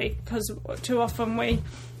your body, because too often we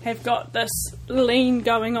have got this lean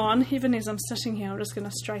going on. Even as I'm sitting here, I'm just going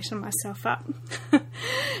to straighten myself up.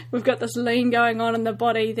 We've got this lean going on in the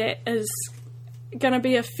body that is going to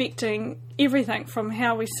be affecting everything from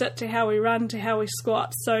how we sit to how we run to how we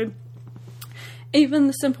squat. So even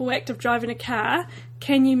the simple act of driving a car,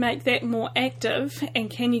 can you make that more active, and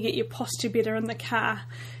can you get your posture better in the car?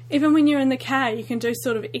 Even when you're in the car, you can do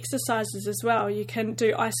sort of exercises as well. You can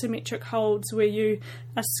do isometric holds where you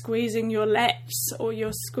are squeezing your lats, or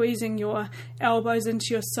you're squeezing your elbows into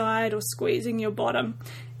your side, or squeezing your bottom.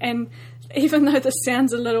 And even though this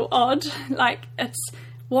sounds a little odd, it's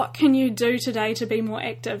what can you do today to be more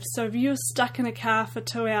active? So if you're stuck in a car for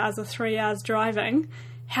 2 hours or 3 hours driving,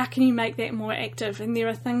 how can you make that more active? And there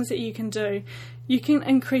are things that you can do. You can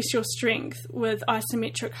increase your strength with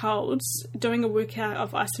isometric holds, doing a workout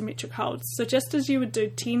of isometric holds. So just as you would do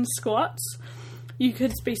 10 squats, you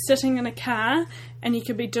could be sitting in a car and you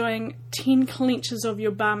could be doing 10 clenches of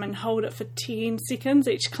your bum and hold it for 10 seconds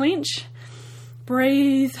each clench.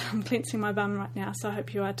 Breathe. I'm clenching my bum right now, so I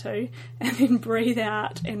hope you are too. And then breathe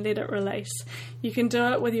out and let it release. You can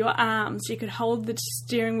do it with your arms. You could hold the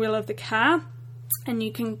steering wheel of the car, and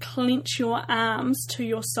you can clench your arms to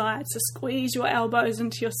your side. So squeeze your elbows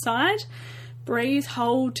into your side, breathe,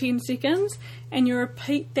 hold 10 seconds, and you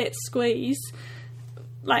repeat that squeeze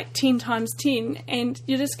 10 times 10, and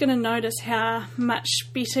you're just going to notice how much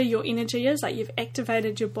better your energy is. You've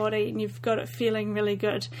activated your body and you've got it feeling really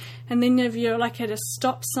good. And then if you're at a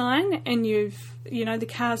stop sign and the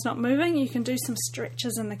car's not moving, you can do some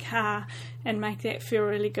stretches in the car and make that feel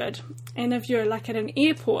really good. And if you're at an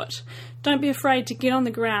airport, don't be afraid to get on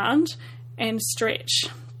the ground and stretch.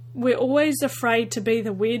 We're always afraid to be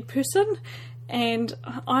the weird person, and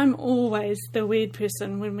I'm always the weird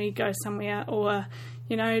person when we go somewhere, or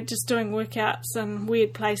just doing workouts in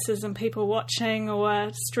weird places and people watching,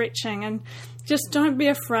 or stretching. And just don't be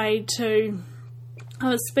afraid to... I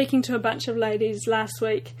was speaking to a bunch of ladies last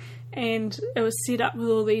week, and it was set up with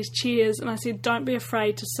all these chairs, and I said, don't be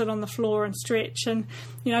afraid to sit on the floor and stretch. And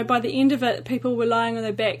by the end of it, people were lying on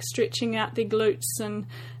their back stretching out their glutes, and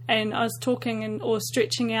I was talking or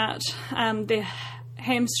stretching out their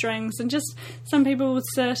hamstrings, and just some people would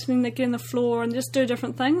sit and then get on the floor and just do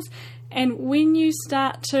different things. And when you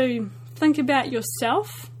start to think about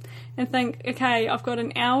yourself and think, okay, I've got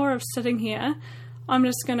an hour of sitting here, I'm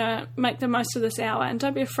just going to make the most of this hour. And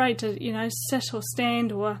don't be afraid to, sit or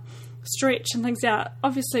stand or stretch and things out.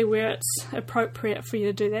 Obviously where it's appropriate for you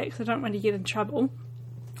to do that, because I don't want to get in trouble.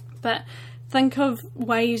 But think of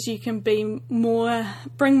ways you can bring more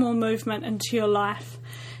movement into your life.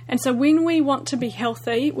 And so when we want to be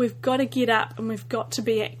healthy, we've got to get up and we've got to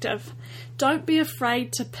be active. Don't be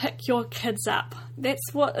afraid to pick your kids up.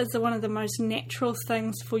 That's what is one of the most natural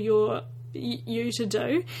things for you to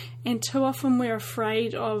do. And too often we're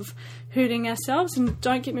afraid of hurting ourselves. And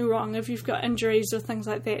don't get me wrong, if you've got injuries or things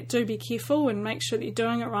like that, do be careful and make sure that you're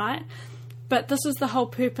doing it right. But this is the whole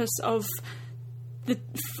purpose of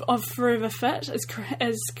Forever Fit,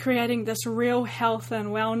 is creating this real health and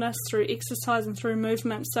wellness through exercise and through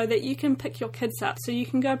movement, so that you can pick your kids up, so you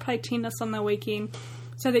can go play tennis on the weekend,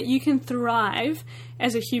 so that you can thrive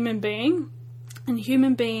as a human being. And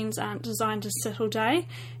human beings aren't designed to sit all day,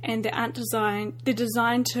 and they're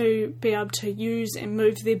designed to be able to use and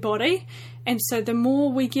move their body. And so the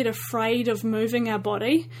more we get afraid of moving our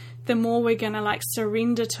body, the more we're going to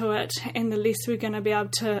surrender to it, and the less we're going to be able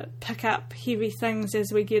to pick up heavy things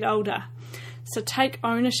as we get older. So take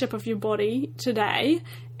ownership of your body today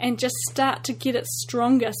and just start to get it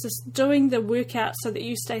stronger. So doing the workout so that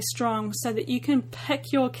you stay strong, so that you can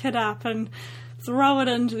pick your kid up and throw it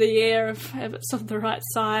into the air if it's of the right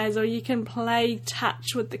size, or you can play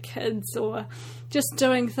touch with the kids, or just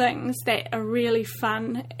doing things that are really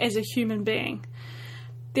fun as a human being.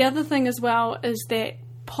 The other thing as well is that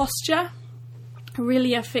posture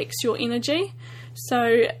really affects your energy.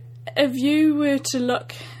 So if you were to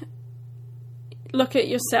look at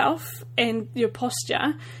yourself and your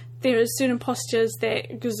posture, there are certain postures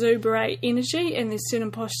that exuberate energy and there's certain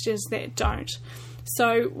postures that don't.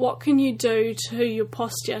 So what can you do to your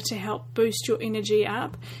posture to help boost your energy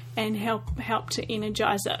up and help to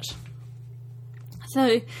energize it?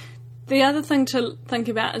 So the other thing to think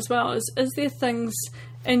about as well is there things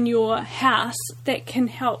in your house that can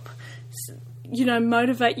help,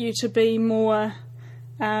 motivate you to be more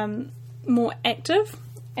active?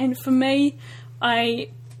 And for me, I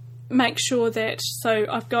make sure that, so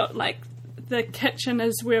I've got the kitchen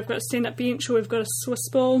is where I've got a stand-up bench, or we've got a Swiss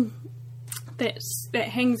ball that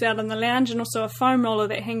hangs out in the lounge, and also a foam roller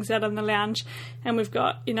that hangs out in the lounge, and we've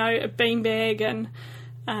got a beanbag and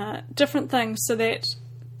different things, so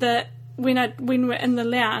that when we're in the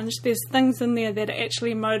lounge, there's things in there that are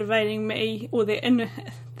actually motivating me, or they're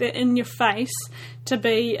in your face, to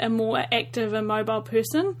be a more active and mobile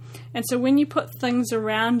person. And so when you put things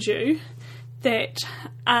around you that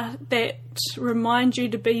remind you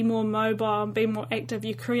to be more mobile and be more active,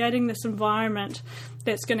 you're creating this environment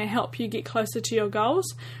that's going to help you get closer to your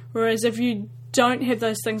goals. Whereas if you don't have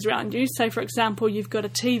those things around you, say for example you've got a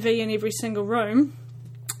TV in every single room,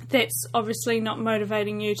 that's obviously not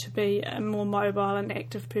motivating you to be a more mobile and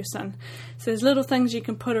active person. So there's little things you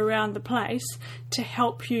can put around the place to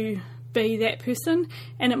help you be that person.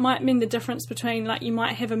 And it might mean the difference between, you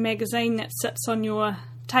might have a magazine that sits on your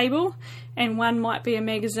table, and one might be a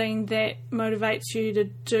magazine that motivates you to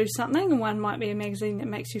do something, and one might be a magazine that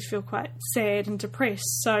makes you feel quite sad and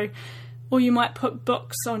depressed. So, or you might put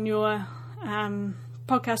books on your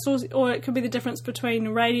podcast, or it could be the difference between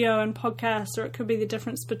radio and podcast, or it could be the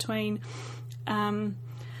difference between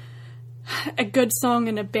a good song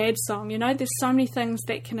and a bad song. There's so many things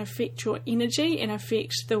that can affect your energy and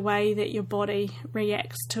affect the way that your body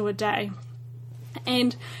reacts to a day.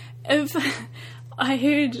 And if I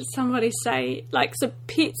heard somebody say, so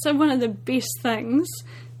pets are one of the best things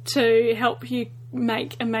to help you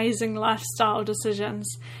make amazing lifestyle decisions.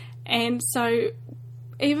 And so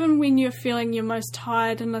even when you're feeling your most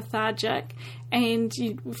tired and lethargic and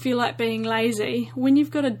you feel like being lazy, when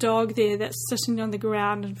you've got a dog there that's sitting on the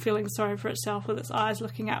ground and feeling sorry for itself with its eyes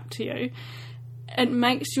looking up to you, it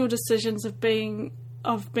makes your decisions of being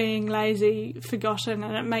lazy forgotten,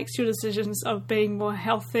 and it makes your decisions of being more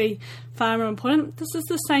healthy far more important. This is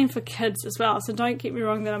the same for kids as well. So don't get me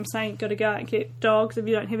wrong that I'm saying you've got to go out and get dogs if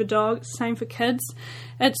you don't have a dog. It's the same for kids.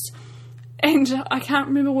 And I can't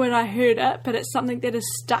remember where I heard it, but it's something that has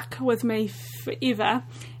stuck with me forever.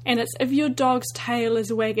 And it's, if your dog's tail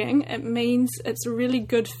is wagging, it means it's really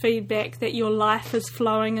good feedback that your life is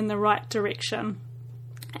flowing in the right direction.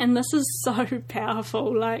 And this is so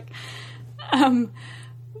powerful.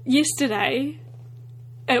 Yesterday,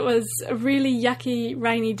 it was a really yucky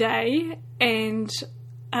rainy day, and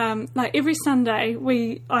every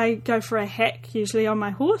Sunday I go for a hack, usually on my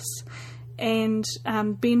horse, and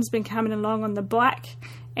Ben's been coming along on the bike,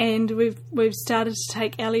 and we've started to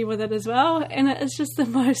take Ellie with it as well, and it is just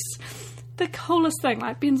the coolest thing.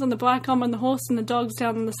 Ben's on the bike, I'm on the horse, and the dog's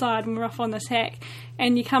down on the side, and we're off on this hack,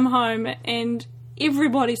 and you come home and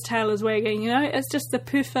everybody's tail is wagging, It's just the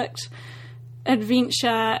perfect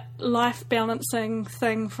adventure, life balancing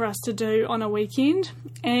thing for us to do on a weekend.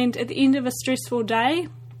 And at the end of a stressful day,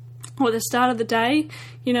 or the start of the day,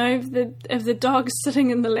 if the dog's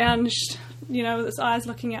sitting in the lounge, with its eyes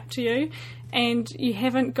looking up to you, and you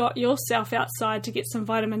haven't got yourself outside to get some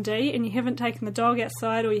vitamin D, and you haven't taken the dog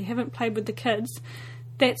outside, or you haven't played with the kids,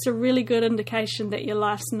 that's a really good indication that your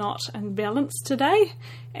life's not in balance today.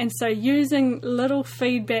 And so using little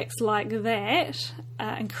feedbacks like that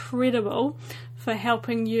are incredible for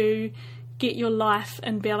helping you get your life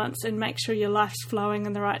in balance and make sure your life's flowing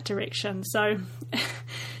in the right direction. So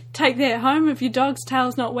take that home. If your dog's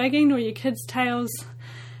tail's not wagging or your kids' tails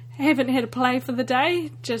haven't had a play for the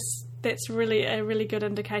day, that's really a really good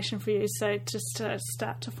indication for you. So just to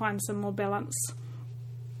start to find some more balance.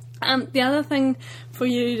 The other thing for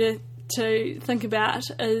you to think about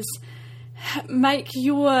is make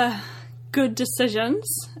your good decisions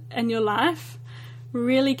in your life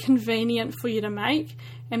really convenient for you to make,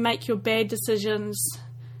 and make your bad decisions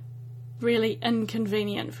really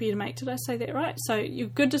inconvenient for you to make. Did I say that right? So your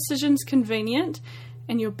good decisions convenient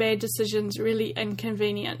and your bad decisions really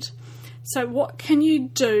inconvenient. So what can you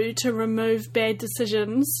do to remove bad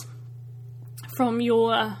decisions from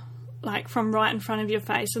from right in front of your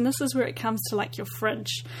face? And this is where it comes to your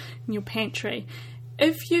fridge and your pantry.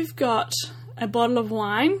 If you've got a bottle of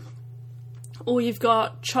wine, or you've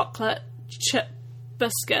got chocolate chip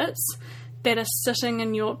biscuits that are sitting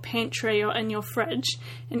in your pantry or in your fridge,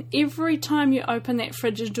 and every time you open that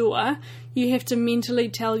fridge door, you have to mentally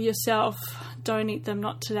tell yourself, don't eat them,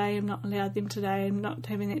 not today, I'm not allowed them today, I'm not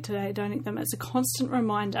having that today, don't eat them. It's a constant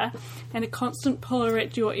reminder and a constant puller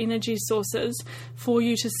at your energy sources for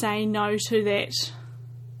you to say no to that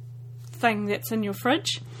thing that's in your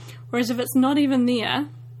fridge. Whereas if it's not even there,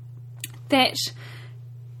 that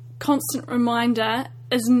constant reminder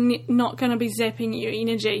is not going to be zapping your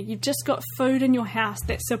energy. You've just got food in your house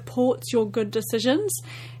that supports your good decisions.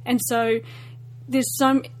 And so there's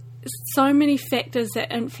so many factors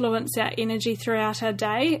that influence our energy throughout our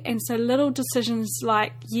day. And so little decisions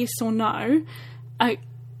like yes or no, and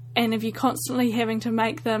if you're constantly having to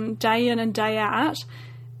make them day in and day out,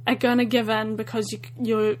 are going to give in because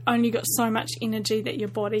you only got so much energy that your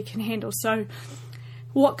body can handle. So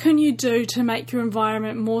what can you do to make your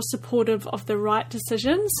environment more supportive of the right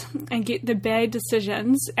decisions and get the bad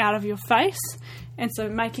decisions out of your face? And so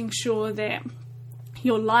making sure that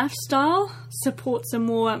your lifestyle supports a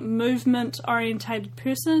more movement-orientated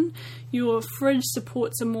person, your fridge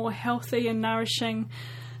supports a more healthy and nourishing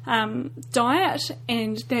diet,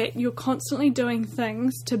 and that you're constantly doing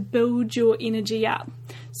things to build your energy up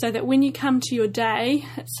so that when you come to your day,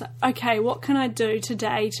 it's okay, what can I do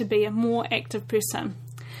today to be a more active person?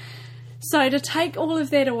 So to take all of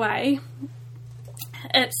that away,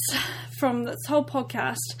 it's from this whole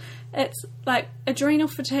podcast, it's like adrenal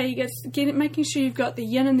fatigue, it's making sure you've got the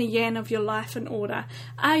yin and the yang of your life in order.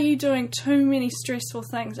 Are you doing too many stressful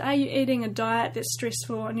things? Are you eating a diet that's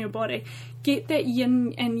stressful on your body? Get that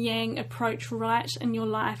yin and yang approach right in your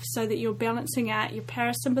life so that you're balancing out your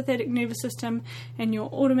parasympathetic nervous system and your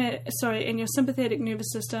your sympathetic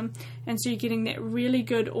nervous system, and so you're getting that really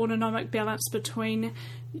good autonomic balance between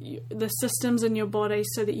the systems in your body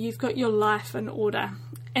so that you've got your life in order.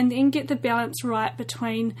 And then get the balance right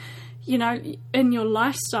between, in your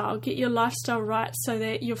lifestyle. Get your lifestyle right so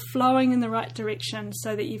that you're flowing in the right direction,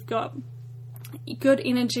 so that you've got good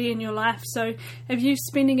energy in your life. So if you're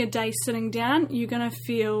spending a day sitting down, you're going to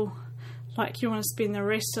feel like you want to spend the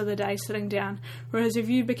rest of the day sitting down. Whereas if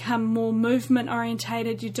you become more movement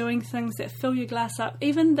orientated, you're doing things that fill your glass up.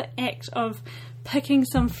 Even the act of picking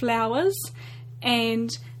some flowers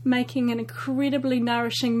and making an incredibly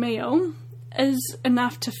nourishing meal is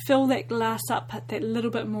enough to fill that glass up that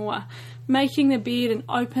little bit more. Making the bed and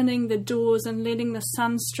opening the doors and letting the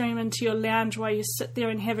sun stream into your lounge while you sit there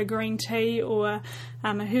and have a green tea or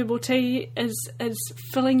a herbal tea is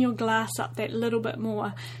filling your glass up that little bit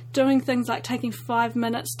more. Doing things like taking 5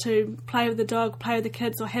 minutes to play with the dog, play with the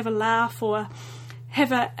kids, or have a laugh, or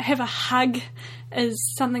have a hug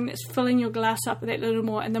is something that's filling your glass up that little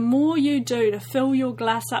more. And the more you do to fill your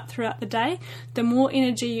glass up throughout the day, the more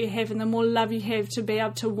energy you have and the more love you have to be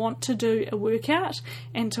able to want to do a workout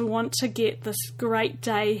and to want to get this great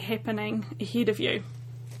day happening ahead of you.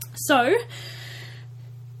 So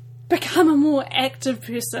become a more active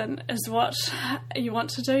person is what you want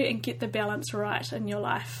to do, and get the balance right in your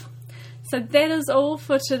life. So that is all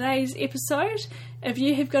for today's episode. If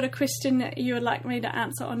you have got a question that you would like me to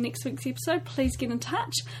answer on next week's episode, please get in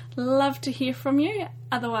touch. Love to hear from you.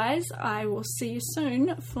 Otherwise, I will see you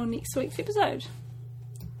soon for next week's episode.